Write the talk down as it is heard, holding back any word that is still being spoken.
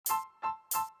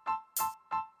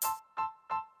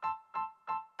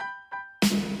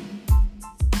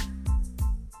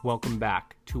Welcome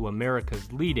back to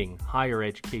America's leading higher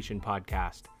education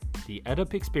podcast, the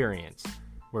EdUp Experience,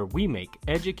 where we make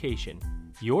education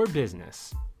your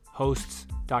business. Hosts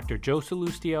Dr. Joe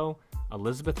Salustio,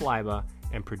 Elizabeth Leiba,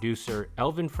 and producer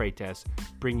Elvin Freitas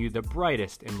bring you the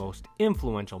brightest and most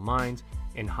influential minds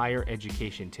in higher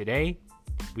education today.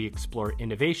 We explore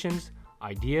innovations,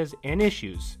 ideas, and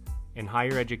issues in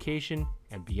higher education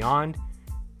and beyond,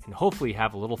 and hopefully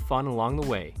have a little fun along the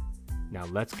way. Now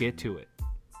let's get to it.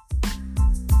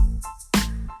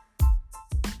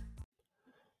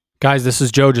 Guys, this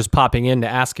is Joe just popping in to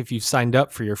ask if you've signed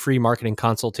up for your free marketing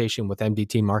consultation with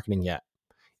MDT Marketing yet.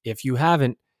 If you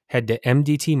haven't, head to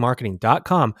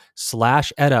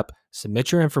mdtmarketing.com/edup,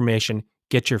 submit your information,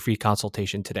 get your free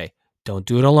consultation today. Don't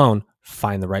do it alone.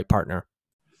 Find the right partner.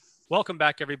 Welcome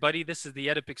back, everybody. This is the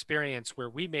EdUp Experience, where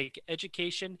we make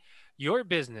education your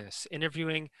business,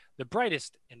 interviewing the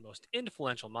brightest and most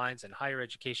influential minds in higher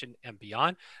education and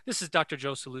beyond. This is Dr.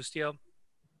 Joe Salustio.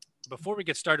 Before we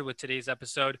get started with today's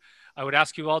episode, I would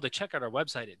ask you all to check out our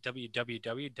website at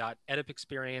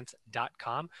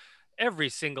www.edupexperience.com. Every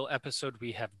single episode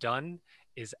we have done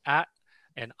is at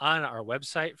and on our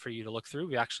website for you to look through.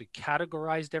 We actually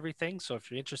categorized everything. So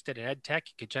if you're interested in ed tech,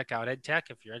 you can check out ed tech.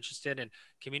 If you're interested in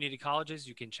community colleges,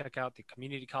 you can check out the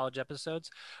community college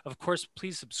episodes. Of course,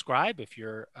 please subscribe if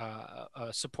you're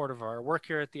a supporter of our work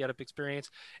here at the EdUp Experience.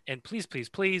 And please, please,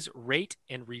 please rate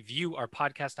and review our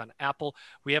podcast on Apple.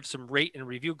 We have some rate and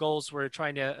review goals we're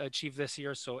trying to achieve this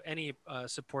year. So any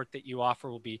support that you offer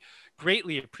will be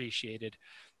greatly appreciated.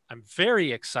 I'm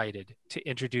very excited to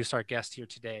introduce our guest here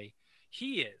today.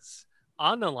 He is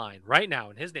on the line right now,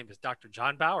 and his name is Dr.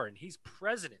 John Bauer, and he's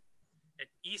president at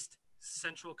East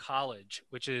Central College,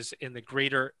 which is in the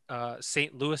greater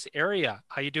St. Louis area.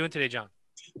 How you doing today, John?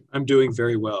 I'm doing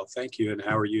very well, thank you. And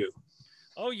how are you?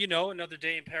 Oh, you know, another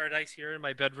day in paradise here in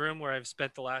my bedroom where I've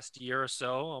spent the last year or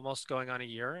so, almost going on a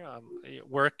year.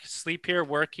 Work, sleep here,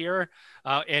 work here.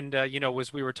 You know,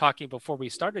 as we were talking before we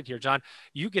started here, John,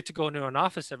 you get to go into an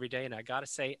office every day, and I got to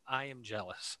say, I am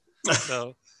jealous.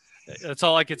 So that's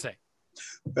all I could say.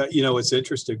 You know, it's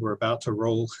interesting. We're about to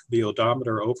roll the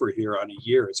odometer over here on a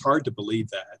year. It's hard to believe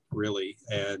that, really.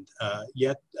 And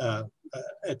yet,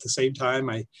 at the same time,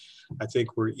 I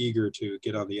think we're eager to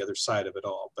get on the other side of it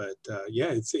all. But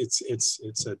yeah, it's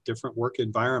a different work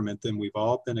environment than we've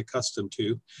all been accustomed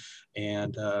to.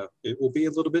 And it will be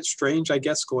a little bit strange, I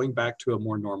guess, going back to a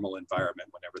more normal environment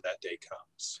whenever that day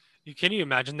comes. Can you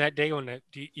imagine that day when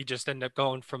you just end up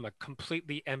going from a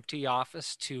completely empty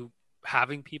office to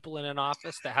having people in an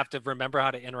office that have to remember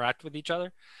how to interact with each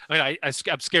other? I mean,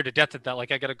 I'm scared to death of that.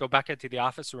 Like, I got to go back into the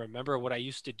office and remember what I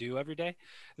used to do every day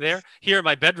there. Here in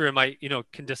my bedroom, I,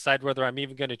 can decide whether I'm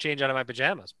even going to change out of my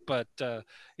pajamas. But,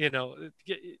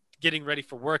 getting ready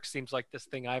for work seems like this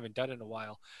thing I haven't done in a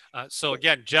while. So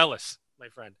again, jealous, my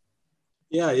friend.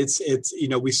 Yeah, it's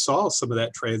we saw some of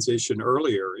that transition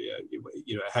earlier,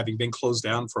 having been closed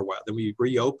down for a while. Then we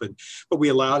reopened, but we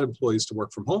allowed employees to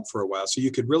work from home for a while. So you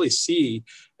could really see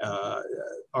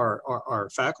our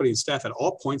faculty and staff at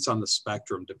all points on the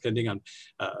spectrum, depending on,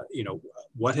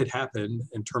 what had happened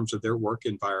in terms of their work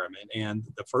environment. And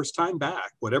the first time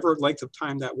back, whatever length of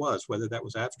time that was, whether that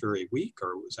was after a week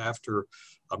or it was after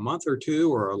a month or two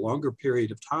or a longer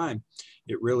period of time,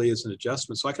 it really is an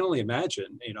adjustment. So I can only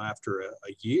imagine, after a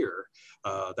year,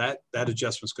 that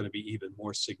adjustment's going to be even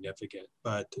more significant.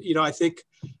 But, I think,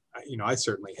 I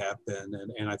certainly have been,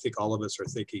 and I think all of us are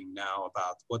thinking now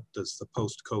about what does the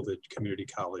post-COVID community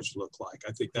college look like.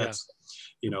 I think that's,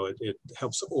 it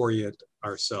helps orient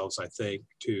ourselves, I think,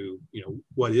 to,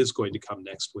 what is going to come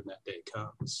next when that day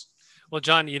comes. Well,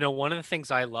 John, one of the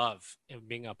things I love in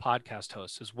being a podcast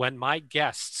host is when my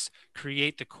guests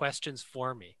create the questions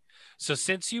for me. So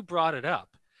since you brought it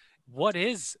up, what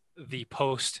is the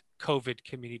post-COVID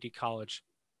community college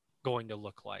going to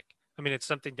look like? I mean, it's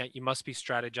something that you must be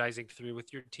strategizing through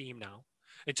with your team now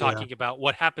and talking about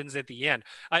what happens at the end.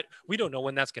 We don't know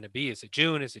when that's going to be. Is it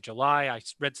June? Is it July? I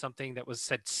read something that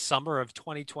said summer of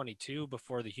 2022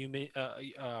 before the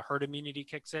herd immunity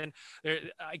kicks in.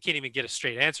 I can't even get a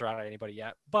straight answer out of anybody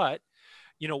yet. But,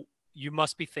 you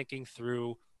must be thinking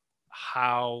through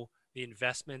how the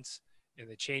investments and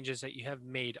the changes that you have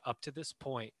made up to this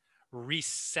point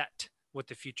reset what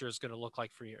the future is going to look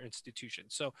like for your institution.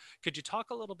 So could you talk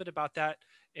a little bit about that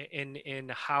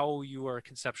in how you are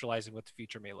conceptualizing what the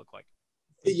future may look like?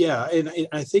 Yeah, and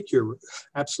I think you're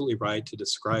absolutely right to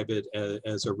describe it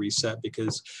as a reset,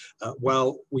 because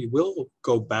while we will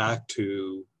go back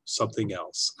to something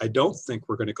else, I don't think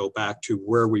we're going to go back to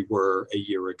where we were a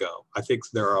year ago. I think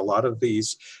there are a lot of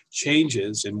these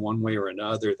changes in one way or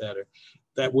another that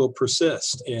that will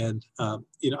persist. And,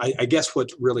 I guess what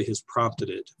really has prompted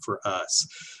it for us,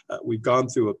 we've gone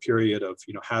through a period of,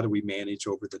 how do we manage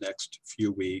over the next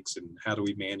few weeks, and how do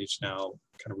we manage now,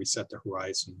 kind of reset the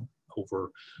horizon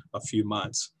over a few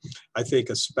months. I think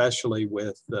especially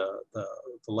with the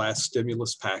last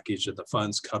stimulus package and the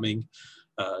funds coming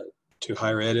to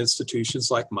higher ed institutions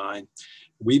like mine,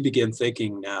 we begin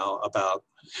thinking now about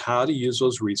how to use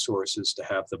those resources to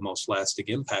have the most lasting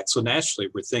impact. So naturally,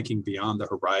 we're thinking beyond the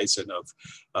horizon of,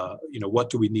 what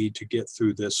do we need to get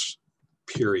through this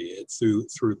period, through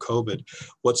COVID?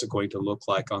 What's it going to look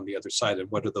like on the other side, and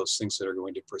what are those things that are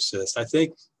going to persist? I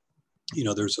think,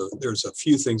 there's a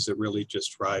few things that really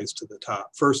just rise to the top.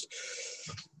 First,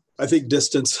 I think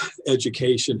distance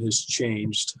education has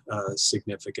changed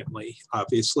significantly.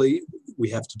 Obviously, we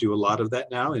have to do a lot of that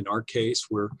now. In our case,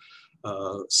 we're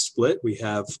split. We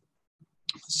have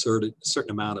a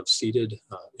certain amount of seated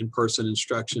in-person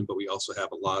instruction, but we also have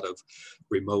a lot of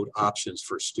remote options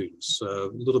for students. A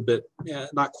little bit,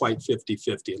 not quite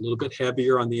 50-50, a little bit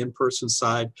heavier on the in-person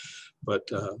side, but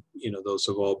those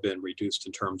have all been reduced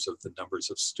in terms of the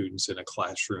numbers of students in a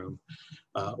classroom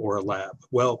or a lab.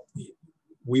 Well,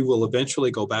 we will eventually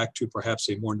go back to perhaps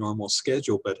a more normal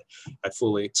schedule, but I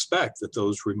fully expect that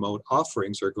those remote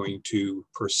offerings are going to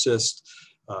persist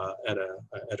at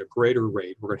a greater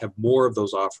rate. We're going to have more of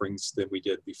those offerings than we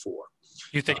did before.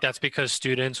 You think that's because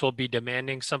students will be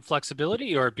demanding some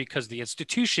flexibility, or because the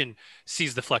institution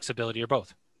sees the flexibility, or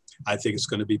both? I think it's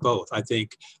going to be both. I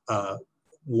think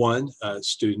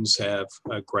students have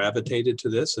gravitated to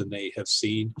this, and they have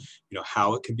seen,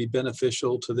 how it can be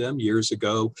beneficial to them. Years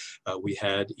ago, we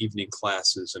had evening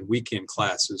classes and weekend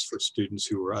classes for students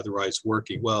who were otherwise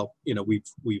working. Well,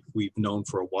 we've known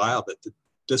for a while that the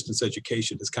distance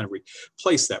education has kind of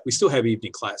replaced that. We still have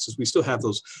evening classes. We still have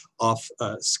those off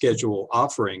schedule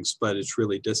offerings, but it's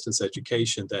really distance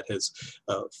education that has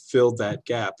filled that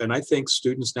gap. And I think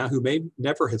students now who may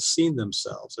never have seen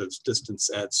themselves as distance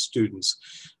ed students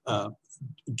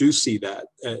do see that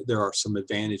there are some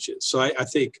advantages. So I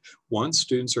think, one,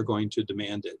 students are going to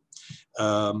demand it.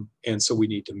 And so we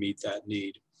need to meet that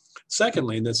need.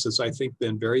 Secondly, and this has, I think,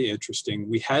 been very interesting,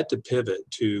 we had to pivot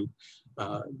to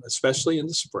especially in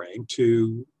the spring,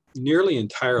 to nearly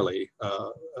entirely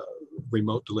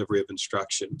remote delivery of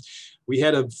instruction. We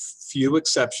had a few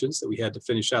exceptions that we had to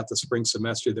finish out the spring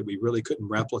semester that we really couldn't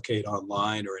replicate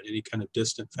online or in any kind of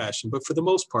distant fashion. But for the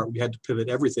most part, we had to pivot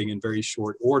everything in very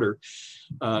short order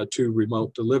to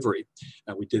remote delivery.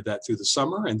 We did that through the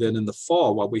summer, and then in the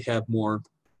fall, while we had more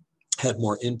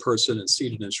in-person and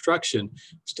seated instruction,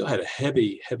 we still had a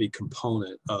heavy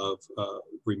component of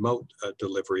remote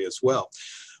delivery as well.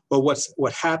 But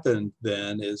what happened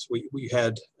then is we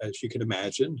had, as you can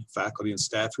imagine, faculty and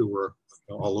staff who were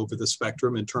all over the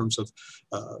spectrum in terms of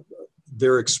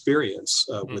their experience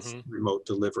with remote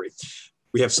delivery.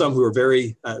 We have some who are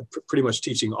very pretty much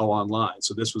teaching all online.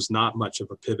 So this was not much of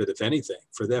a pivot, if anything,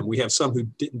 for them. We have some who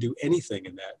didn't do anything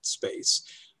in that space.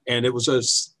 And it was a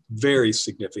very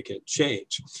significant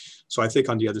change. So I think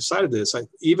on the other side of this,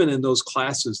 even in those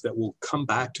classes that will come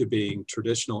back to being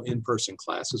traditional in-person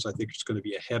classes, I think it's going to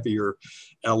be a heavier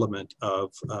element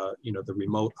of the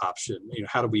remote option.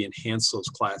 How do we enhance those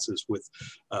classes with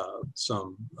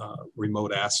some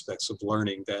remote aspects of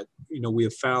learning that we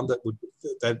have found that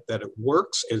it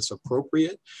works, it's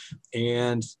appropriate,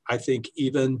 and I think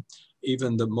even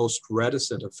the most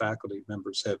reticent of faculty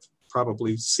members have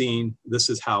probably seen this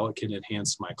is how it can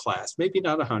enhance my class. Maybe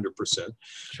not 100%,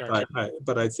 sure.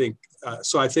 But I think,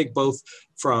 so I think both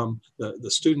from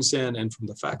the students' end and from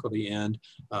the faculty end,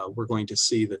 we're going to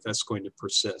see that that's going to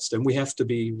persist, and we have to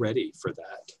be ready for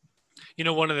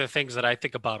that. One of the things that I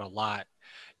think about a lot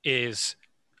is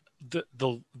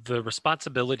the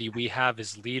responsibility we have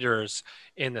as leaders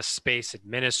in the space,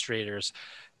 administrators.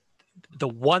 The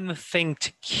one thing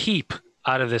to keep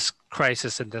out of this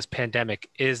crisis and this pandemic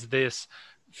is this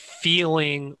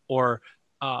feeling, or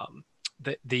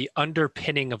the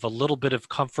underpinning of a little bit of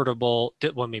comfortable,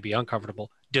 well, maybe uncomfortable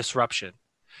disruption,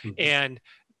 and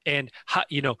how,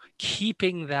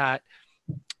 keeping that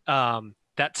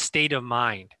that state of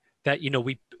mind that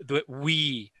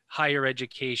we higher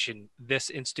education, this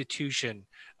institution,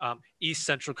 East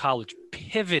Central College,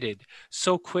 pivoted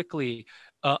so quickly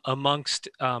amongst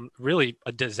really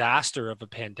a disaster of a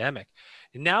pandemic.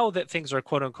 And now that things are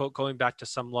quote unquote going back to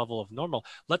some level of normal,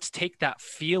 let's take that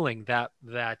feeling, that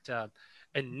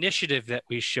initiative that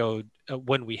we showed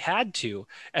when we had to,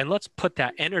 and let's put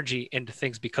that energy into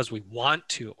things because we want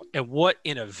to. And what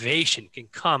innovation can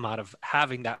come out of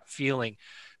having that feeling,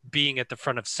 being at the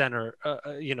front of center,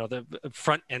 the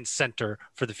front and center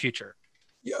for the future.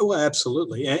 Yeah, well,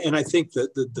 absolutely. And I think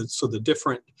that the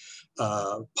different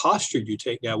posture you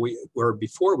take now, where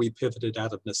before we pivoted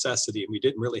out of necessity and we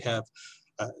didn't really have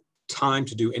uh, time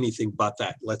to do anything but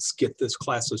that. Let's get this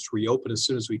classes reopen as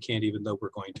soon as we can, even though we're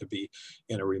going to be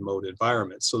in a remote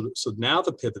environment. So now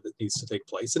the pivot that needs to take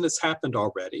place, and it's happened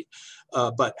already,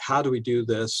 but how do we do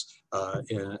this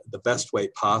in the best way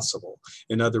possible?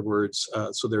 In other words,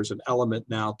 so there's an element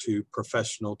now to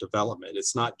professional development.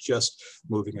 It's not just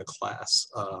moving a class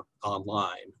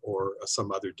online or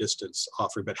some other distance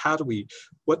offering, but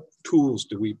what tools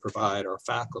do we provide our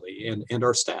faculty and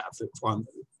our staff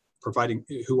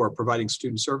who are providing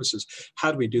student services?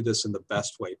 How do we do this in the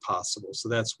best way possible? So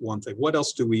that's one thing. What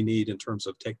else do we need in terms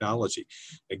of technology?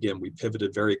 Again, we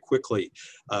pivoted very quickly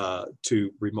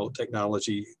to remote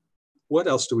technology. What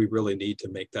else do we really need to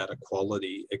make that a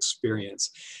quality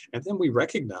experience? And then we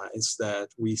recognize that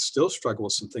we still struggle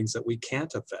with some things that we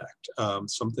can't affect.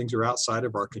 Some things are outside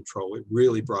of our control. It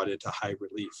really brought into high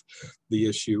relief the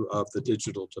issue of the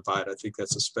digital divide. I think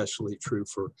that's especially true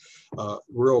for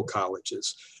rural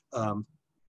colleges.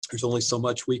 There's only so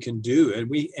much we can do, and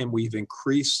we've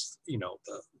increased,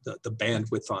 the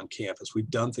bandwidth on campus. We've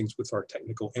done things with our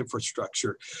technical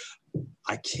infrastructure.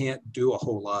 I can't do a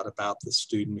whole lot about the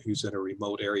student who's in a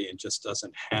remote area and just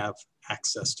doesn't have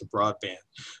access to broadband.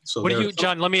 So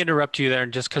John, let me interrupt you there,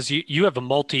 and just because you have a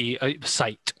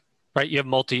multi-site, right? You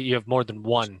have more than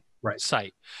one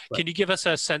site. Right. Can you give us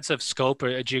a sense of scope or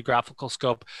a geographical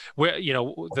scope? Where,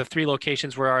 the 3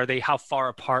 locations, where are they? How far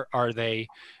apart are they?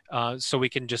 So we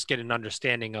can just get an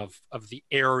understanding of the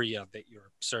area that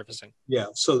you're servicing. Yeah,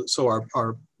 so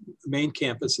our main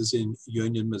campus is in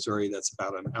Union, Missouri. That's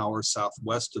about an hour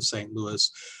southwest of St. Louis.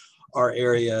 Our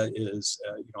area is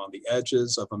on the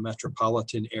edges of a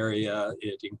metropolitan area.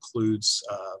 It includes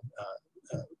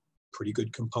pretty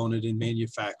good component in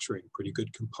manufacturing, pretty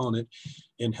good component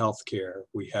in healthcare.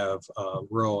 We have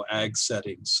rural ag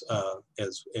settings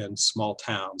and small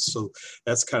towns. So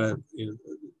that's kind of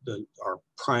our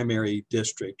primary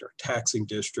district, our taxing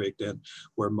district, and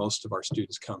where most of our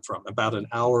students come from. About an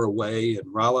hour away in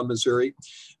Rolla, Missouri,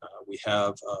 we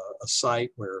have a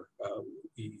site where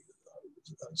we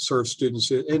serve students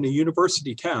in a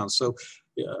university town. So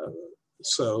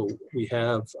we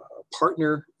have a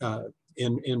partner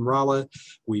in Rolla.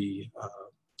 We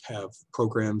have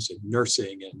programs in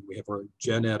nursing, and we have our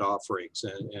gen ed offerings,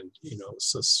 and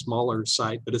it's a smaller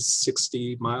site, but it's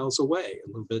 60 miles away, a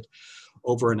little bit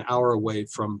over an hour away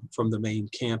from the main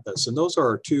campus. And those are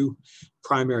our 2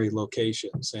 primary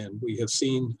locations. And we have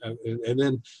seen, and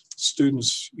then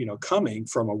students, coming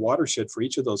from a watershed for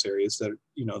each of those areas that,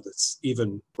 that's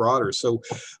even broader. So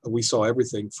we saw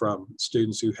everything from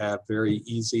students who have very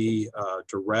easy,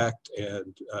 direct,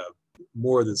 and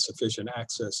more than sufficient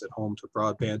access at home to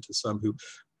broadband, to some who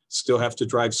still have to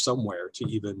drive somewhere to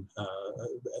even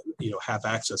have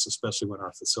access, especially when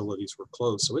our facilities were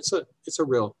closed. So it's a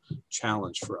real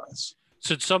challenge for us.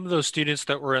 So some of those students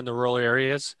that were in the rural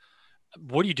areas,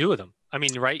 what do you do with them? I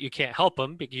mean, right, you can't help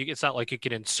them. It's not like you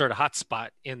can insert a hotspot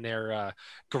in their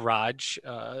garage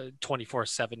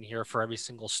 24/7 here for every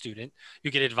single student. You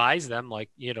can advise them, like,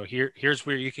 here's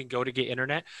where you can go to get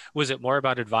internet. Was it more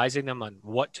about advising them on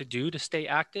what to do to stay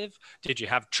active? Did you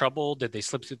have trouble? Did they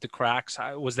slip through the cracks?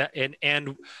 Was that,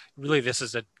 and really, this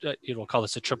is we'll call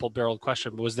this a triple-barreled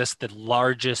question, but was this the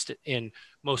largest and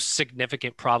most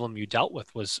significant problem you dealt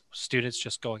with? Was students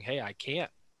just going, hey, I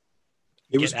can't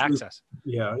get access?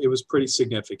 It was pretty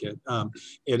significant. And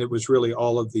it was really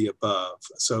all of the above.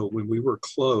 So when we were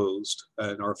closed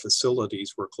and our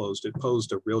facilities were closed, it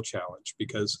posed a real challenge,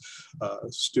 because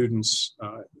students,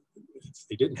 if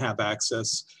they didn't have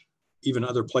access, even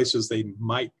other places they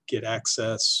might get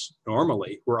access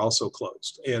normally were also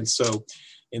closed. And so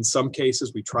in some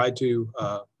cases, we tried to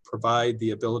provide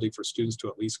the ability for students to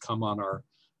at least come on our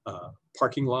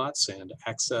parking lots and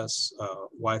access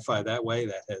Wi-Fi that way.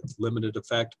 That had limited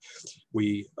effect.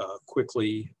 We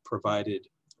quickly provided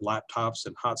laptops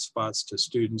and hotspots to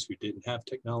students who didn't have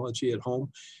technology at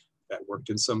home. That worked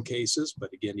in some cases,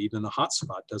 but again, even a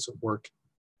hotspot doesn't work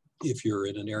if you're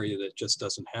in an area that just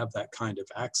doesn't have that kind of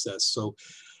access. So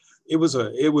it was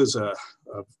a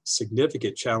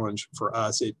significant challenge for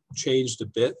us. It changed a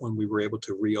bit when we were able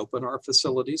to reopen our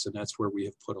facilities, and that's where we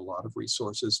have put a lot of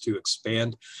resources to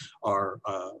expand our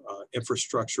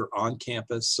infrastructure on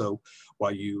campus. So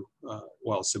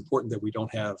while it's important that we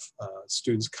don't have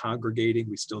students congregating,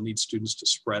 we still need students to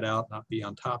spread out, not be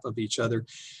on top of each other.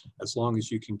 As long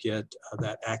as you can get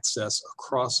that access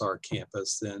across our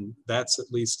campus, then that's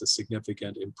at least a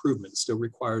significant improvement. It still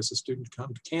requires a student to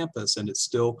come to campus, and it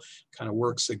still kind of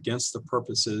works against the purpose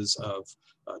purposes of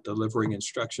delivering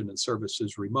instruction and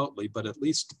services remotely, but at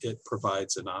least it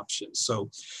provides an option. So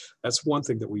that's one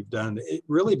thing that we've done. It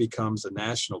really becomes a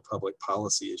national public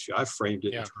policy issue. I framed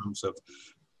it in terms of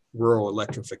rural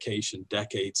electrification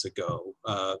decades ago.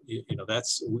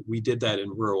 We did that in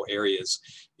rural areas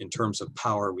in terms of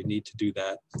power. We need to do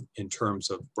that in terms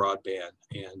of broadband.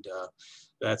 And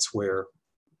that's where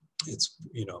it's,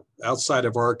 outside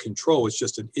of our control. It's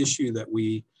just an issue that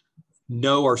we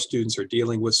know our students are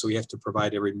dealing with, so we have to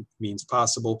provide every means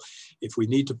possible. If we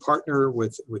need to partner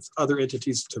with other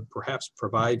entities to perhaps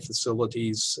provide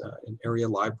facilities in area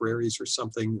libraries or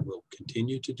something, we'll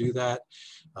continue to do that.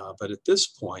 But at this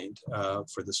point,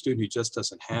 for the student who just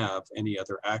doesn't have any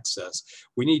other access,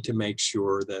 we need to make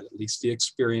sure that at least the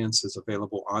experience is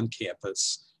available on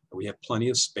campus. We have plenty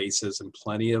of spaces and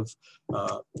plenty of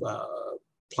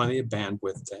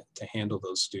bandwidth to handle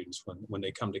those students when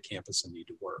they come to campus and need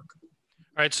to work.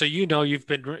 All right. So, you've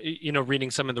been,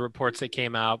 reading some of the reports that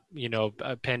came out,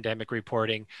 pandemic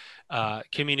reporting.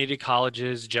 Community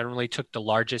colleges generally took the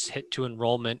largest hit to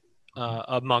enrollment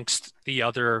amongst the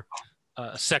other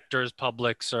sectors,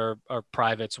 publics or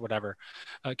privates, whatever.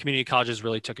 Community colleges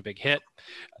really took a big hit.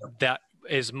 That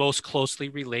is most closely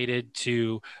related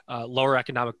to lower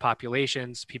economic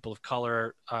populations, people of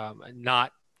color,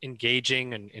 not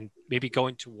engaging and maybe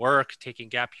going to work, taking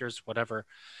gap years, whatever.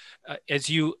 As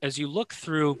you look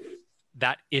through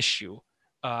that issue,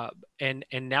 and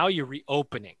now you're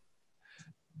reopening,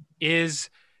 is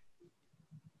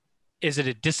it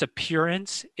a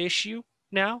disappearance issue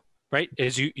now, right?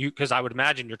 As you because I would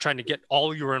imagine you're trying to get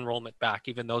all your enrollment back,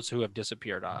 even those who have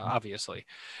disappeared, obviously.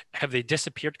 Have they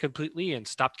disappeared completely and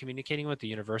stopped communicating with the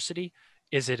university?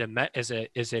 Is it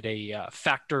a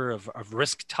factor of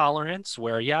risk tolerance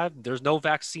where, there's no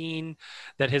vaccine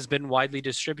that has been widely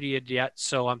distributed yet,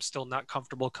 so I'm still not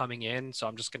comfortable coming in, so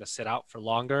I'm just going to sit out for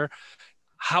longer?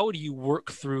 How do you work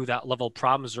through that level of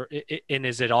problems, and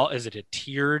is it a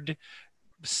tiered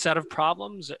set of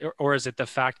problems, or is it the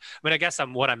fact? I mean, I guess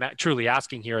what I'm truly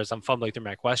asking here, as I'm fumbling through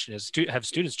my question, is have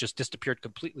students just disappeared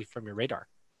completely from your radar?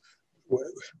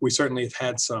 We certainly have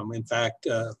had some. In fact,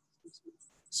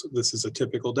 so this is a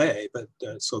typical day, but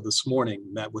so this morning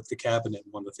met with the cabinet.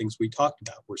 One of the things we talked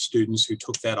about were students who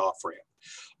took that off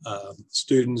ramp,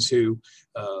 students who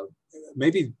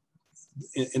maybe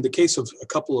in the case of a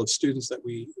couple of students that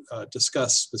we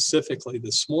discussed specifically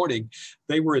this morning,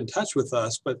 they were in touch with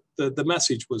us, but the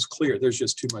message was clear. There's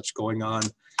just too much going on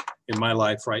in my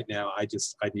life right now. I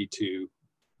need to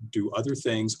do other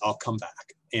things. I'll come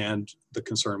back. And the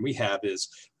concern we have is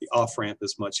the off ramp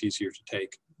is much easier to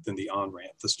take than the on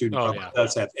ramp. The student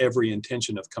does have every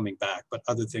intention of coming back, but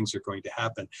other things are going to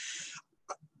happen.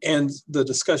 And the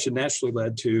discussion naturally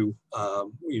led to,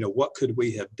 what could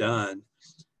we have done?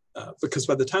 Because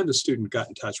by the time the student got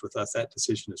in touch with us, that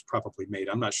decision is probably made.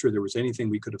 I'm not sure there was anything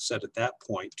we could have said at that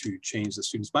point to change the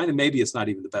student's mind. And maybe it's not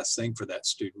even the best thing for that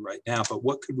student right now, but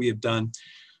what could we have done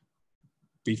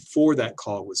before that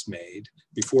call was made,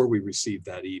 before we received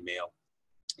that email,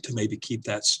 to maybe keep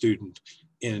that student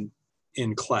in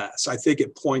class? I think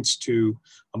it points to,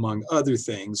 among other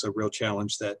things, a real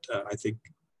challenge that I think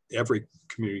every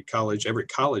community college, every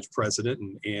college president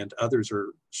and others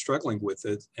are struggling with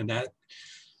it, and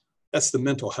that's the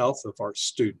mental health of our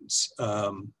students.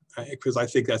 Because I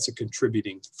think that's a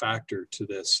contributing factor to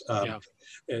this.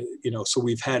 So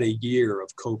we've had a year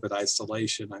of COVID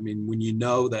isolation. I mean, when you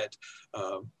know that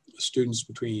students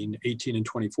between 18 and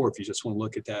 24, if you just want to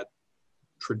look at that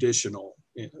traditional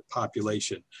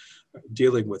population,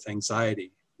 dealing with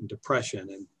anxiety and depression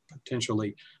and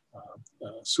potentially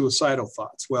suicidal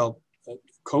thoughts. Well,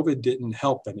 COVID didn't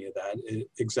help any of that. It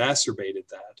exacerbated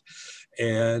that.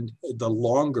 And the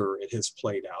longer it has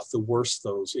played out, the worse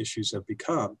those issues have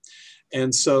become.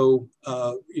 And so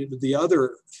the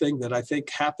other thing that I think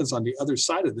happens on the other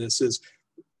side of this is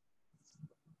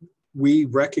we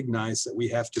recognize that we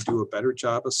have to do a better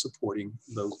job of supporting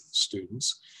those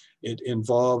students. It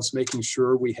involves making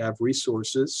sure we have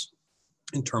resources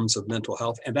in terms of mental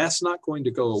health, and that's not going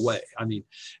to go away. I mean,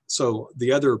 so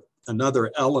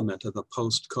another element of the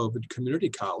post-COVID community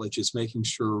college is making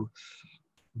sure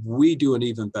we do an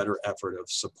even better effort of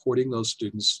supporting those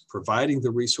students, providing the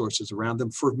resources around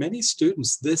them. For many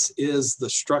students, this is the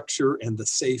structure and the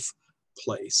safe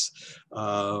place.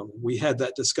 We had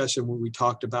that discussion when we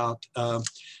talked about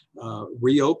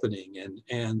reopening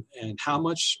and how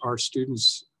much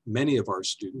many of our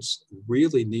students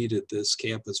really needed this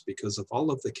campus because of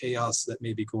all of the chaos that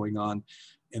may be going on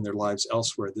in their lives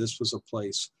elsewhere. This was a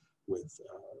place with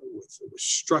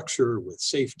structure, with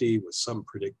safety, with some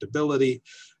predictability.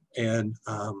 And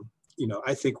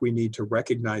I think we need to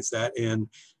recognize that and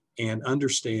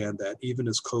understand that even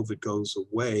as COVID goes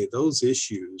away, those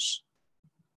issues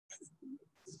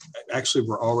actually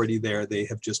were already there. They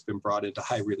have just been brought into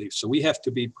high relief. So we have to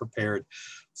be prepared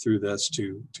through this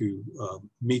to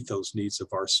meet those needs of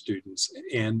our students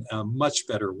in a much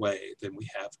better way than we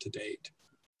have to date.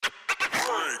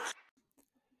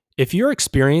 If you're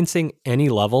experiencing any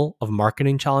level of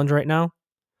marketing challenge right now,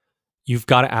 you've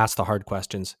got to ask the hard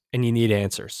questions and you need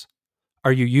answers.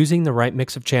 Are you using the right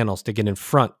mix of channels to get in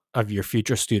front of your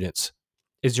future students?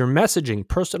 Is your messaging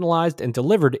personalized and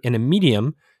delivered in a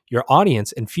medium your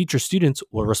audience and future students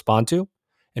will respond to?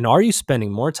 And are you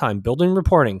spending more time building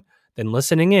reporting than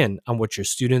listening in on what your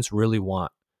students really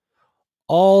want?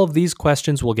 All of these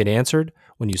questions will get answered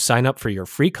when you sign up for your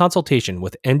free consultation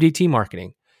with MDT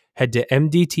Marketing. Head to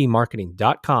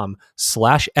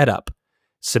mdtmarketing.com/edup,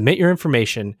 submit your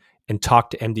information, and talk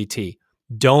to MDT.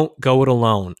 Don't go it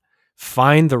alone.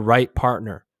 Find the right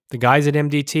partner. The guys at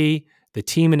MDT, the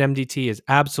team at MDT is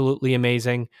absolutely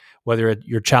amazing. Whether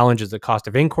your challenge is the cost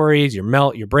of inquiries, your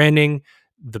branding,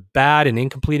 the bad and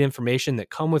incomplete information that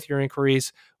come with your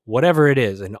inquiries, whatever it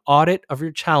is, an audit of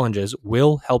your challenges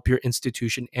will help your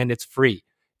institution, and it's free.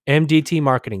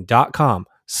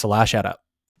 mdtmarketing.com/edup.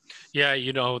 Yeah,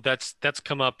 that's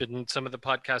come up in some of the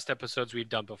podcast episodes we've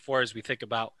done before as we think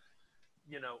about,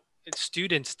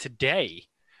 students today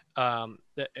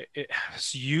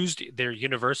used their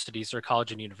universities, their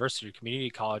college and university, or community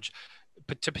college,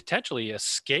 but to potentially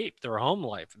escape their home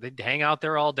life. They'd hang out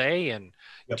there all day and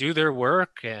do their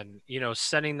work and,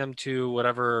 sending them to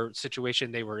whatever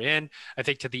situation they were in. I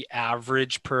think to the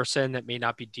average person that may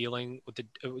not be dealing with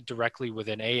directly with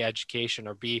an A, education,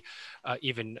 or B,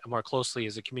 even more closely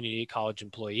as a community college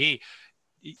employee,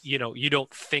 you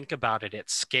don't think about it at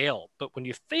scale, but when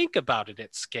you think about it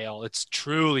at scale, it's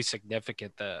truly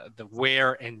significant, the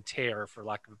wear and tear, for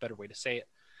lack of a better way to say it,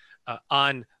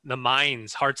 on the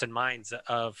hearts and minds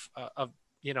of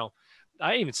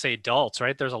I even say adults,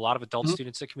 right? There's a lot of adult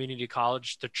students at community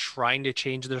college. They're trying to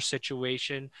change their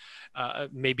situation,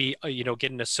 maybe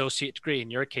get an associate degree. In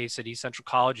your case at East Central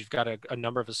College, you've got a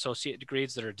number of associate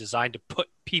degrees that are designed to put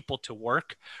people to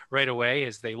work right away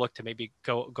as they look to maybe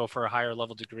go for a higher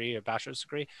level degree, a bachelor's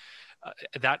degree.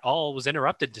 That all was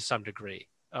interrupted to some degree,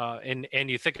 and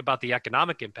you think about the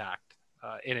economic impact,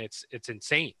 and it's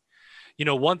insane.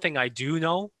 One thing I do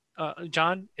know,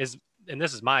 John, is, and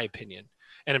this is my opinion,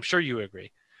 and I'm sure you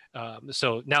agree.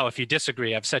 So now, if you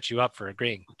disagree, I've set you up for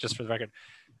agreeing, just for the record.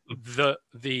 The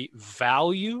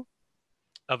value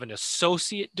of an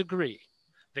associate degree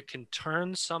that can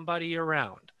turn somebody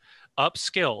around,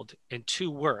 upskilled, into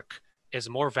work is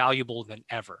more valuable than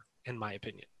ever, in my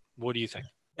opinion. What do you think?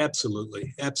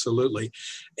 Absolutely. Absolutely.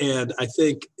 And I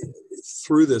think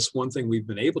through this, one thing we've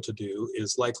been able to do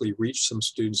is likely reach some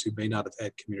students who may not have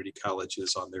had community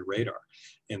colleges on their radar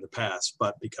in the past,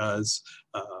 but because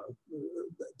of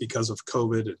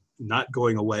COVID and not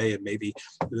going away, and maybe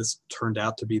this turned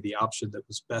out to be the option that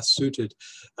was best suited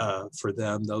for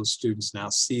them, those students now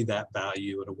see that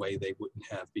value in a way they wouldn't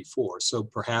have before. So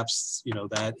perhaps,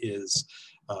 that is,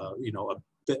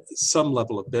 some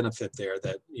level of benefit there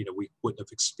that we wouldn't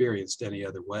have experienced any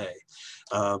other way.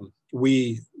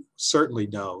 We certainly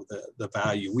know the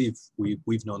value.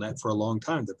 We've known that for a long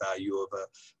time. The value of a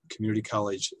community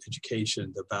college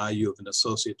education, the value of an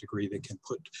associate degree that can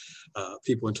put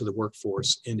people into the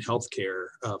workforce in healthcare,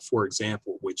 for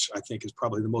example, which I think is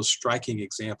probably the most striking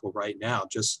example right now.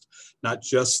 Not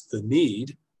just the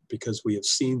need, because we have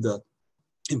seen the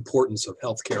importance of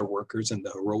healthcare workers and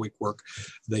the heroic work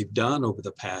they've done over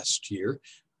the past year,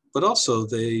 but also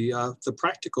the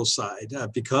practical side,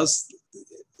 because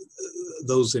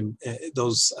those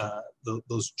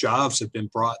jobs have been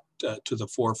brought to the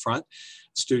forefront.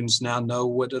 Students now know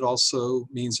what it also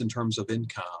means in terms of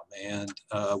income and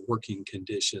working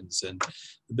conditions and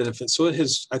benefits. So it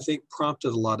has, I think, prompted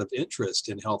a lot of interest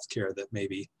in healthcare that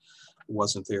maybe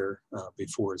wasn't there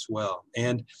before as well.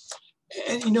 And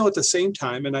at the same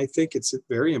time, and I think it's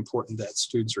very important that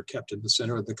students are kept in the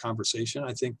center of the conversation.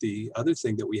 I think the other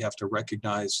thing that we have to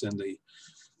recognize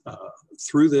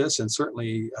through this, and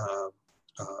certainly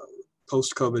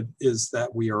post-COVID, is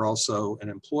that we are also an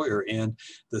employer, and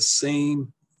the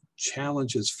same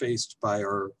challenges faced by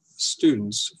our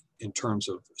students in terms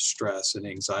of stress and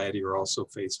anxiety are also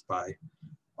faced by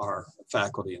our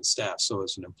faculty and staff. So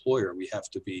as an employer, we have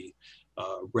to be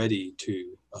ready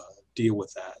to deal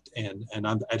with that. And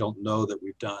I don't know that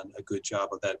we've done a good job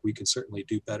of that. We can certainly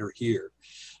do better here.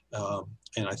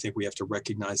 And I think we have to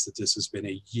recognize that this has been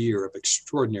a year of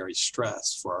extraordinary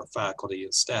stress for our faculty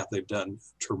and staff. They've done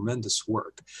tremendous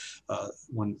work.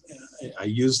 When I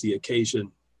use the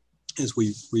occasion as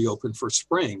we reopen for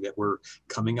spring, that we're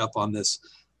coming up on this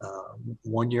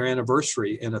 1-year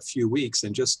anniversary in a few weeks,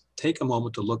 and just take a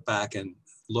moment to look back and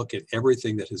look at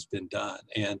everything that has been done.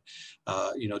 And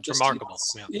just remarkable.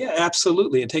 Yeah,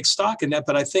 absolutely, and take stock in that.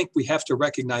 But I think we have to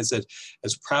recognize that,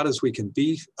 as proud as we can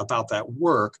be about that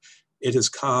work, it has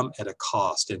come at a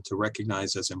cost, and to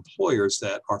recognize as employers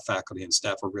that our faculty and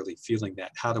staff are really feeling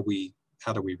that. How do we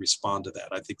respond to that?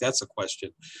 I think that's a question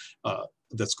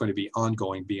that's going to be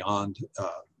ongoing beyond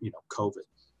COVID.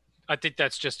 I think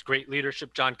that's just great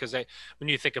leadership, John, because when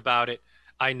you think about it,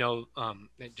 I know,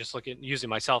 just using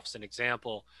myself as an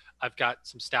example, I've got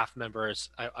some staff members.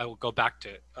 I will go back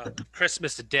to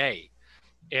Christmas Day,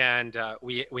 and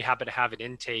we happen to have an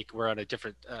intake. We're on a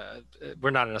different,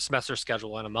 we're not on a semester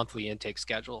schedule, on a monthly intake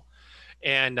schedule.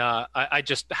 And I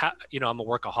just, I'm a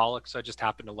workaholic, so I just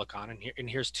happened to look on, and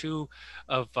here's two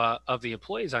of the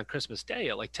employees on Christmas Day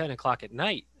at like 10 o'clock at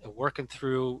night, working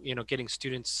through, getting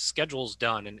students' schedules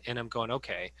done. And I'm going,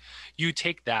 okay, you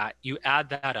take that, you add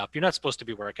that up. You're not supposed to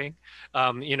be working.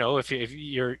 If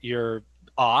you're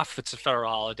off, it's a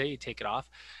federal holiday, you take it off,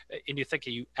 and you think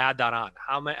you add that on.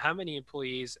 How many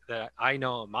employees that I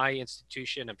know in my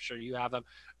institution, I'm sure you have them,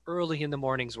 early in the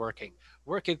mornings working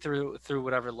through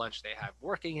whatever lunch they have,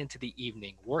 working into the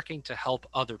evening, working to help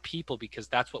other people, because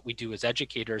that's what we do as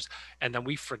educators. And then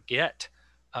we forget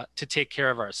to take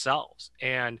care of ourselves.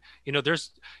 And, you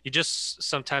just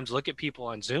sometimes look at people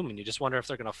on Zoom and you just wonder if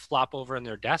they're going to flop over in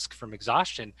their desk from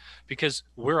exhaustion, because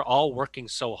we're all working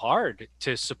so hard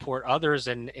to support others,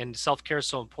 and self-care is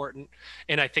so important.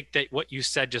 And I think that what you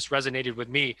said just resonated with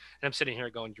me, and I'm sitting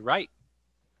here going, you're right.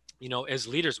 As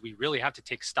leaders, we really have to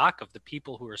take stock of the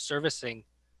people who are servicing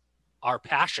our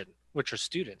passion, which are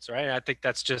students, right? And I think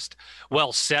that's just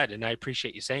well said, and I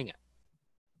appreciate you saying it.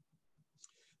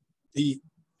 The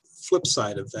flip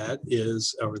side of that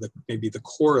is, or maybe the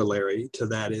corollary to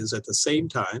that is, at the same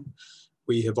time,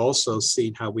 we have also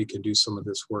seen how we can do some of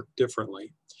this work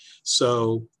differently.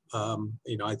 So,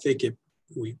 I think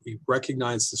we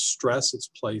recognize the stress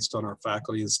it's placed on our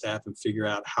faculty and staff, and figure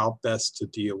out how best to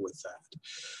deal with that.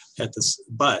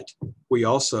 But we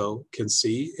also can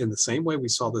see, in the same way we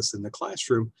saw this in the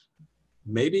classroom,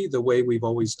 maybe the way we've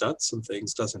always done some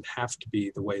things doesn't have to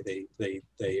be the way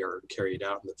they are carried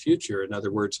out in the future. In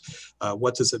other words,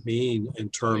 what does it mean in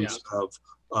terms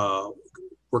of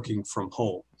working from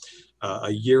home?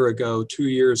 A year ago, 2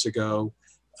 years ago,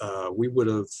 we would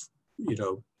have,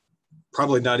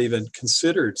 probably not even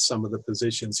considered some of the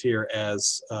positions here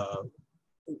as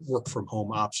work from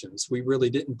home options. We really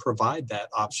didn't provide that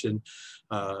option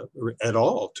at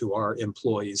all to our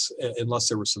employees, unless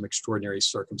there were some extraordinary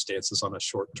circumstances on a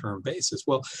short-term basis.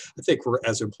 Well, I think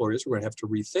as employers, we're going to have to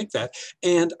rethink that.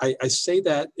 And I say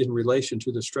that in relation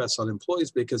to the stress on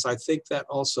employees, because I think that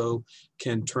also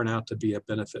can turn out to be a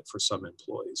benefit for some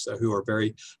employees who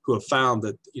have found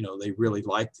that, they really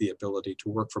like the ability to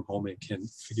work from home, and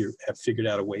have figured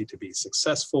out a way to be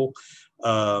successful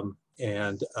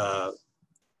and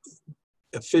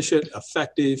efficient,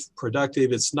 effective,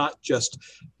 productive. It's not just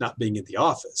not being in the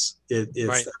office. It's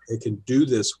right. That they can do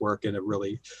this work in a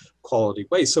really quality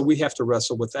way. So we have to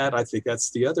wrestle with that. I think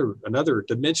that's another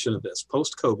dimension of this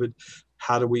post-COVID.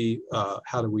 How do we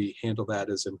handle that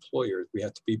as employers? We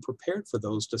have to be prepared for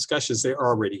those discussions. They're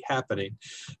already happening,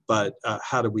 but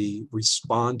how do we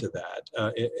respond to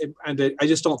that? And I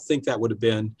just don't think that would have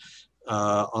been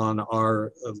on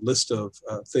our list of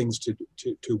things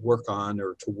to work on,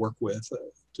 or to work with,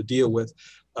 to deal with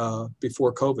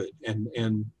before COVID.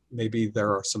 And maybe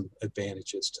there are some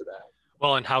advantages to that.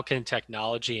 Well, and how can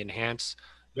technology enhance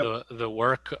the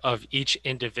work of each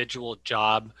individual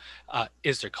job?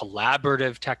 Is there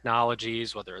collaborative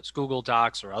technologies, whether it's Google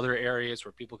Docs or other areas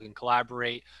where people can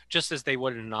collaborate just as they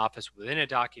would in an office within a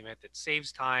document, that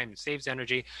saves time and saves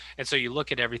energy? And so you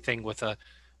look at everything with a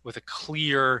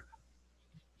clear,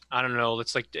 I don't know,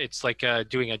 it's like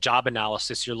doing a job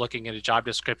analysis. You're looking at a job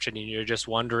description and you're just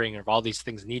wondering if all these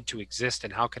things need to exist,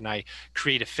 and how can I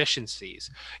create efficiencies?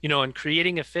 And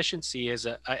creating efficiency is,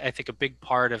 I think, a big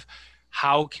part of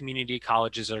how community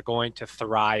colleges are going to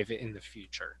thrive in the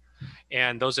future.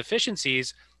 And those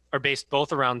efficiencies are based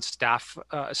both around staff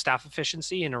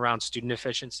efficiency and around student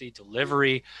efficiency,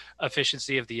 delivery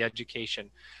efficiency of the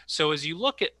education. So as you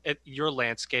look at your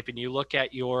landscape, and you look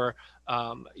at your,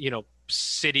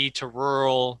 city to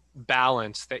rural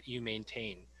balance that you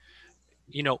maintain,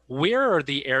 where are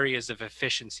the areas of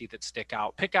efficiency that stick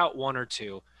out? Pick out one or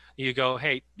two. You go,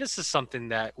 hey, this is something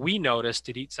that we noticed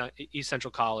at East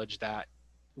Central College that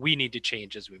we need to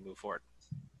change as we move forward.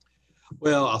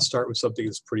 Well, I'll start with something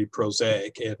that's pretty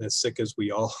prosaic, and as sick as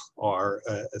we all are,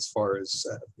 as far as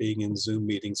being in Zoom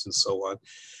meetings and so on,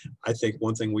 I think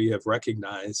one thing we have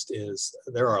recognized is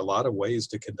there are a lot of ways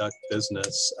to conduct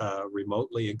business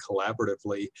remotely and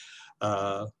collaboratively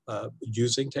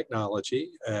using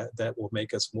technology that will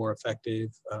make us more effective,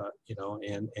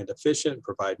 and efficient,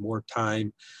 provide more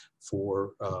time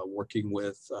for working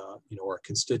with, our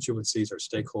constituencies, our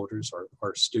stakeholders,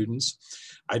 our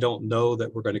students. I don't know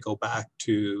that we're going to go back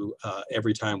to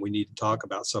every time we need to talk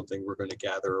about something, we're going to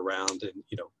gather around and,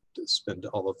 spend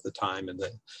all of the time and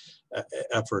the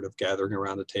effort of gathering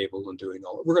around a table and doing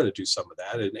all. We're going to do some of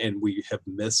that, and we have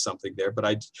missed something there. But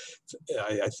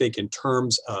I think in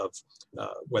terms of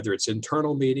whether it's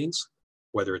internal meetings,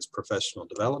 whether it's professional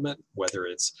development, whether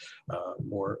it's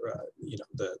more,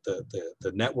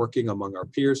 the networking among our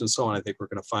peers and so on, I think we're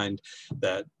going to find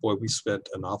that, boy, we spent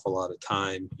an awful lot of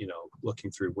time,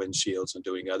 looking through windshields and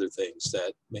doing other things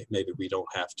that maybe we don't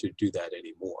have to do that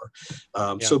anymore.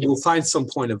 So we'll find some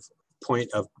point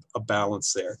of a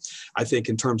balance there. I think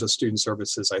in terms of student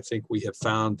services, I think we have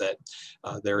found that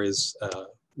there is,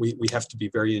 we have to be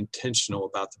very intentional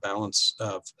about the balance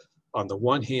of, on the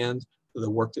one hand, the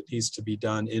work that needs to be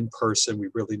done in person. We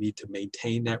really need to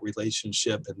maintain that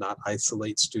relationship and not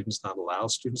isolate students, not allow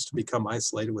students to become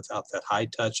isolated without that high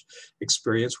touch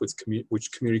experience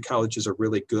which community colleges are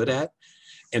really good at.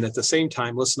 And at the same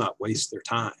time, let's not waste their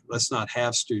time. Let's not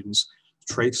have students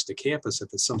traipse to campus if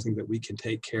it's something that we can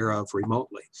take care of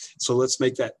remotely. So let's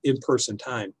make that in-person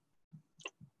time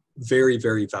very,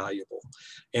 very valuable.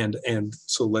 And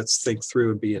so let's think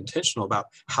through and be intentional about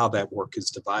how that work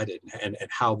is divided and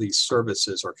how these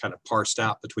services are kind of parsed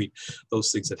out between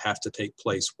those things that have to take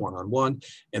place one-on-one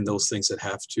and those things that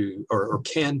have to or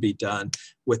can be done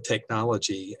with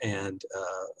technology, and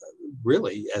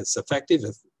really as effective,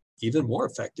 if even more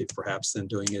effective perhaps, than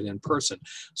doing it in person.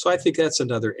 So I think that's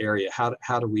another area.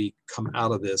 How do we come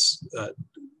out of this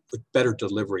with better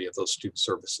delivery of those student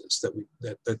services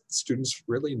that students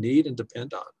really need and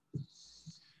depend on?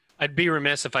 I'd be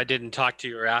remiss if I didn't talk to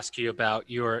you or ask you about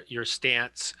your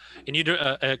stance, and you do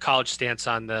a college stance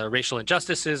on the racial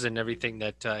injustices and everything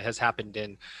that has happened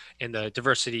in the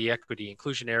diversity, equity,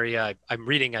 inclusion area. I'm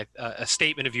reading a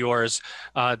statement of yours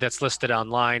that's listed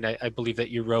online. I believe that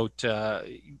you wrote,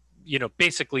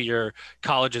 basically your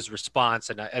college's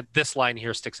response, and this line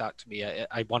here sticks out to me.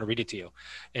 I want to read it to you,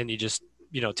 and you just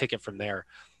take it from there.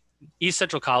 East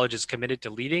Central College is committed to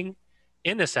leading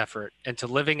in this effort and to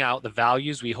living out the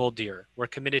values we hold dear. We're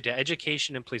committed to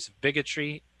education in place of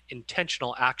bigotry,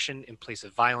 intentional action in place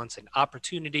of violence, and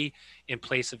opportunity in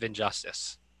place of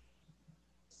injustice.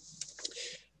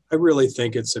 I really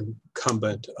think it's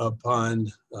incumbent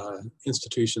upon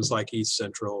institutions like East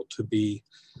Central to be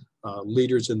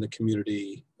leaders in the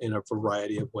community in a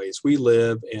variety of ways. We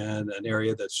live in an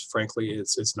area that's frankly,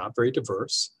 it's not very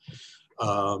diverse.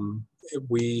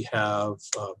 We have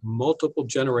multiple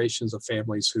generations of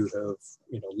families who have,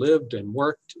 lived and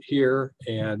worked here,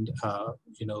 and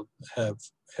have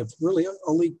really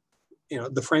only,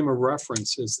 the frame of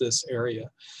reference is this area.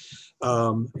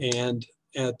 And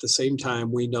at the same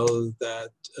time, we know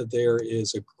that there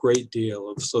is a great deal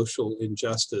of social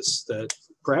injustice that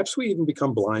perhaps we even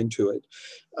become blind to it.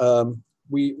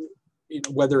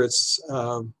 Whether it's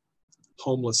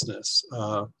homelessness,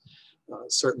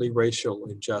 certainly racial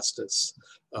injustice,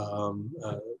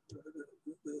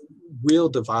 real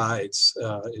divides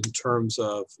in terms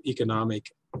of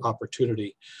economic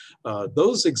opportunity.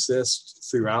 Those exist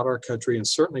throughout our country and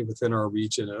certainly within our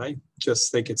region. And I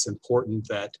just think it's important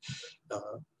that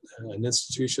an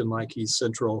institution like East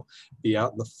Central be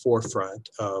out in the forefront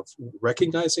of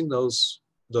recognizing those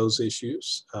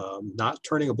issues, not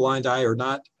turning a blind eye or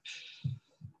not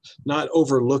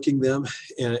overlooking them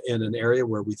in an area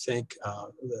where we think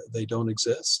they don't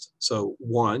exist. So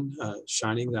one,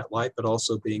 shining that light, but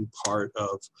also being part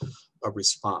of a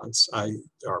response.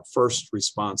 Our first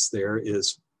response there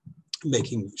is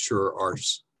making sure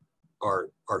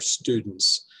our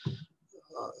students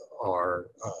are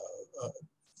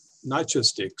not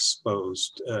just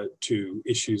exposed to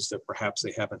issues that perhaps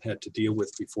they haven't had to deal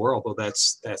with before, although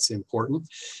that's important,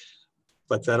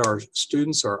 but that our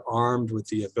students are armed with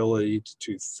the ability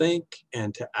to think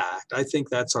and to act. I think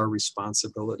that's our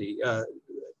responsibility,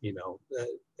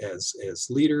 as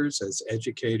leaders, as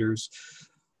educators.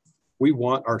 We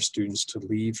want our students to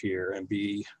leave here and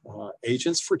be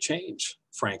agents for change,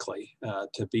 frankly,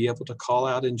 to be able to call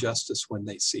out injustice when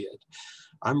they see it.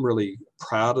 I'm really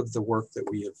proud of the work that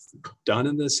we have done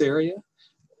in this area.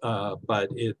 But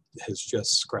it has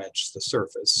just scratched the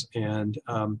surface. And,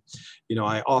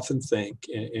 I often think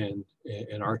in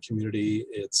our community,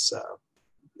 it's,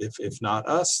 if not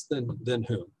us, then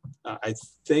whom? I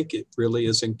think it really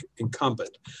is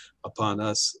incumbent upon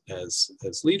us as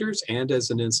leaders and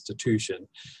as an institution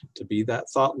to be that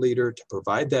thought leader, to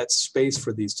provide that space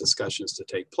for these discussions to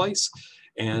take place,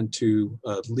 and to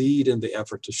lead in the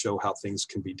effort to show how things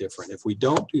can be different. If we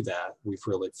don't do that, we've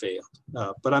really failed.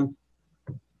 But I'm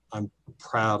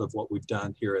proud of what we've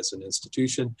done here as an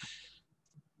institution,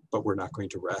 but we're not going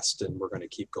to rest, and we're going to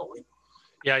keep going.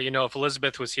 Yeah, if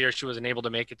Elizabeth was here, she wasn't able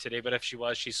to make it today, but if she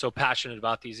was, she's so passionate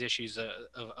about these issues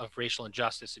of racial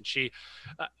injustice. And she,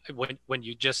 when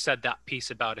you just said that piece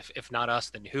about if not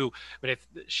us, then who? But if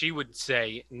she would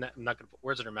say, I'm not going to put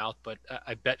words in her mouth, but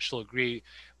I bet she'll agree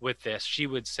with this. She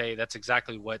would say that's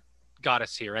exactly what got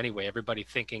us here anyway. Everybody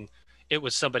thinking it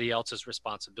was somebody else's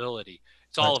responsibility.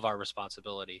 It's all of our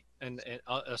responsibility, and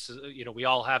us, we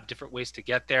all have different ways to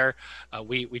get there.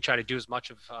 We try to do as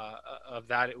much of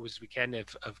that as we can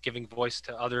of giving voice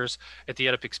to others at the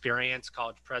EdUp experience,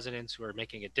 college presidents who are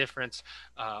making a difference,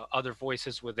 other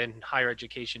voices within higher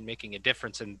education making a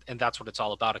difference, and that's what it's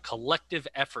all about, a collective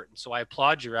effort. And so I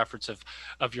applaud your efforts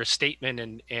of your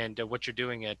statement and what you're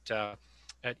doing at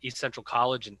East Central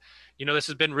College. And this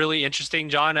has been really interesting,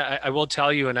 John. I will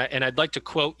tell you, and I'd like to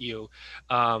quote you,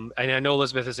 and I know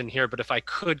Elizabeth isn't here, but if I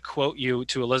could quote you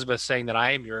to Elizabeth saying that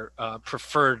I am your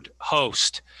preferred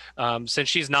host, since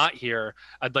she's not here,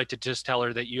 I'd like to just tell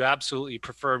her that you absolutely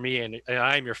prefer me, and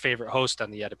I am your favorite host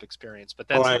on the EdUp experience. But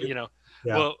that's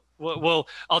yeah.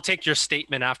 I'll take your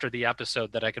statement after the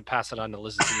episode that I can pass it on to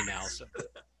Liz's email. So.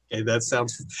 Okay,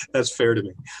 that's fair to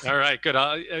me. All right, good.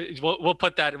 We'll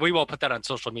put that. We won't put that on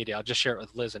social media. I'll just share it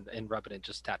with Liz and rub it in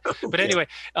just that. But anyway,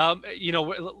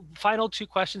 final two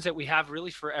questions that we have really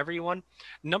for everyone.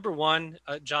 Number one,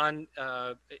 John,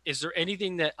 is there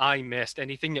anything that I missed?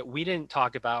 Anything that we didn't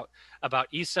talk about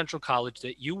East Central College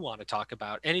that you want to talk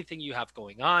about? Anything you have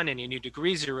going on? Any new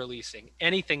degrees you're releasing?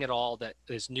 Anything at all that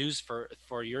is news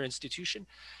for your institution?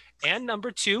 And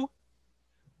number two,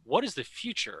 what does the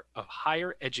future of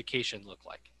higher education look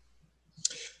like?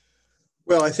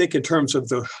 Well, I think in terms of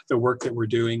the work that we're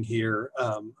doing here,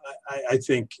 I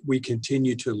think we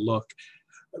continue to look.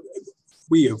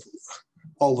 We have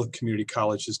all the community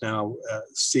colleges now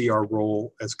see our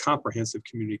role as comprehensive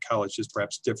community colleges,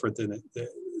 perhaps different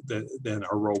than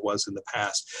our role was in the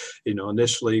past.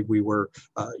 Initially we were,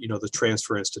 the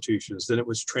transfer institutions, then it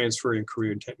was transfer and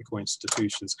career and technical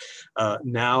institutions.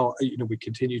 Now, we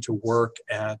continue to work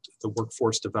at the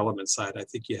workforce development side. I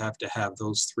think you have to have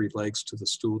those three legs to the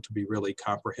stool to be really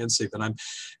comprehensive. And I'm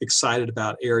excited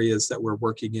about areas that we're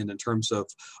working in terms of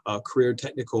career and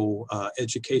technical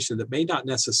education that may not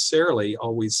necessarily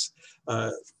always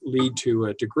lead to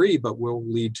a degree, but will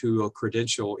lead to a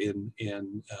credential in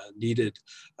needed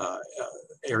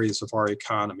areas of our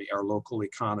economy, our local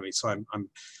economy. So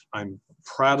I'm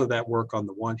proud of that work on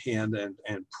the one hand,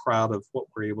 and proud of what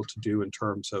we're able to do in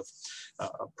terms of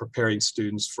preparing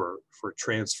students for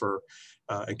transfer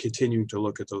and continuing to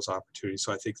look at those opportunities.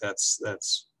 So I think that's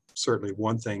certainly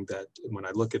one thing that when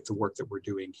I look at the work that we're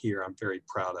doing here, I'm very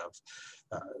proud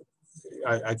of.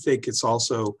 I think it's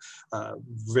also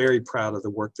very proud of the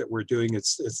work that we're doing. It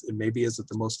maybe isn't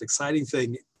the most exciting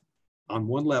thing on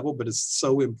one level, but it's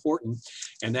so important.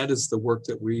 And that is the work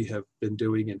that we have been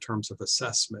doing in terms of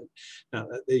assessment. Now,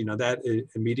 that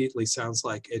immediately sounds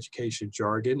like education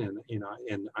jargon,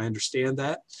 and I understand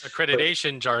that.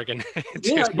 Accreditation jargon.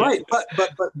 Yeah, right. But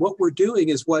what we're doing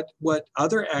is what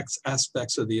other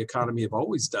aspects of the economy have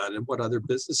always done, and what other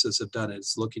businesses have done,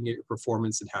 is looking at your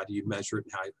performance and how do you measure it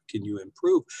and how can you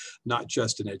improve, not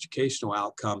just in educational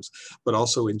outcomes, but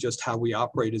also in just how we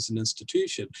operate as an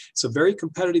institution. It's a very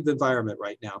competitive environment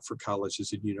right now for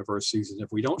colleges and universities, and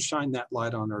if we don't shine that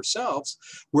light on ourselves,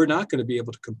 we're not going to be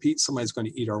able to compete. Somebody's going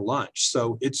to eat our lunch.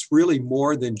 So it's really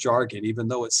more than jargon, even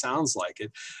though it sounds like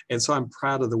it. And so I'm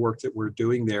proud of the work that we're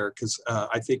doing there, because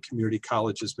I think community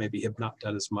colleges maybe have not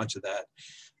done as much of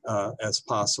that as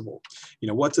possible.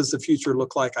 What does the future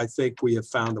look like? I think we have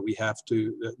found that we have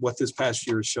to, what this past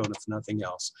year has shown, if nothing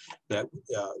else, that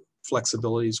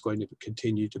flexibility is going to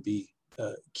continue to be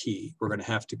key. We're going to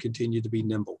have to continue to be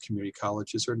nimble. Community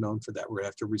colleges are known for that. We're going to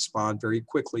have to respond very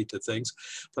quickly to things.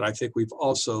 But I think we've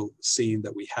also seen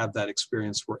that we have that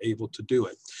experience. We're able to do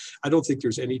it. I don't think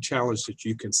there's any challenge that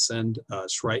you can send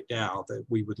us right now that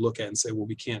we would look at and say, well,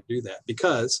 we can't do that,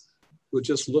 because we'll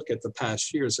just look at the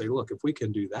past year and say, look, if we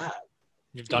can do that,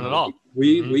 You've done it all.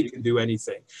 We can do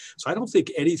anything. So I don't think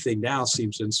anything now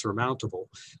seems insurmountable.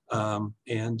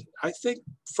 And I think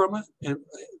from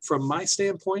my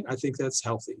standpoint, I think that's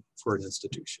healthy for an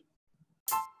institution.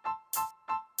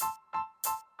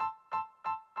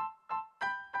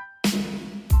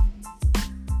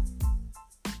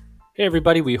 Hey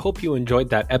everybody, we hope you enjoyed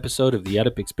that episode of the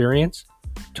EDIP Experience.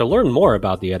 To learn more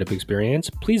about the EDIP Experience,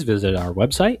 please visit our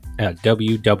website at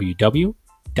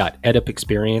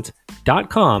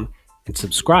www.edipexperience.com and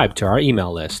subscribe to our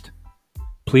email list.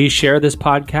 Please share this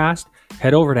podcast,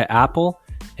 head over to Apple,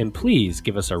 and please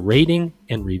give us a rating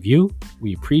and review.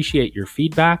 We appreciate your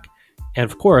feedback. And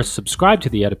of course, subscribe to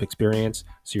the EDIP Experience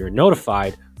so you're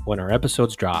notified when our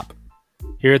episodes drop.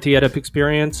 Here at the EDIP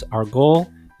Experience, our goal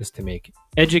is to make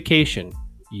education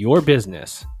your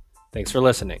business. Thanks for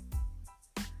listening.